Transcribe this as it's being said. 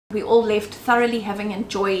We all left thoroughly having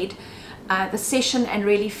enjoyed the session and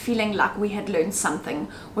really feeling like we had learned something,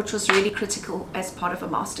 which was really critical as part of a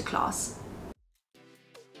masterclass.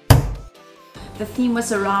 The theme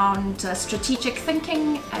was around strategic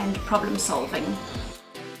thinking and problem solving.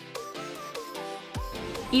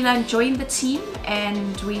 Ilan joined the team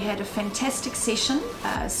and we had a fantastic session.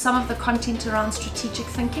 Some of the content around strategic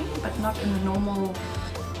thinking, but not in the normal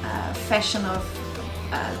fashion of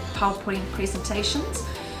PowerPoint presentations.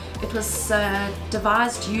 It was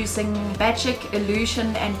devised using magic,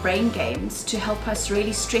 illusion and brain games to help us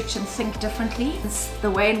really stretch and think differently.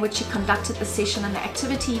 The way in which he conducted the session and the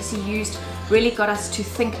activities he used really got us to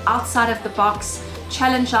think outside of the box,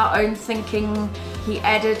 challenge our own thinking. He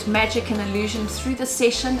added magic and illusion through the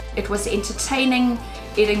session. It was entertaining,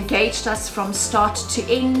 it engaged us from start to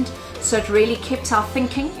end, so it really kept our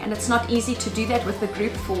thinking, and it's not easy to do that with a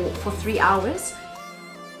group for 3 hours.